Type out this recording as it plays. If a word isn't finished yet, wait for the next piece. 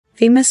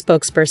FEMA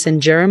spokesperson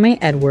Jeremy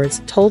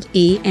Edwards told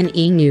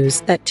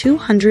egreenews that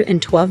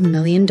 $212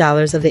 million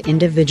of the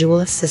individual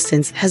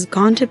assistance has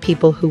gone to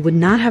people who would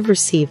not have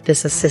received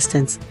this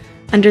assistance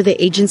under the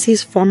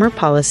agency's former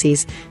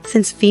policies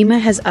since FEMA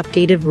has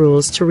updated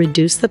rules to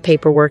reduce the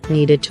paperwork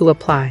needed to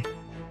apply.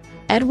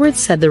 Edwards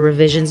said the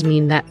revisions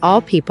mean that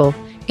all people,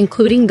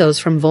 including those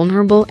from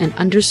vulnerable and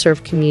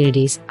underserved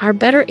communities, are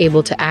better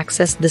able to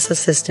access this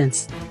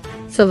assistance.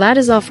 So that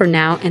is all for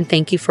now, and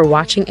thank you for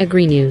watching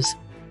egreenews.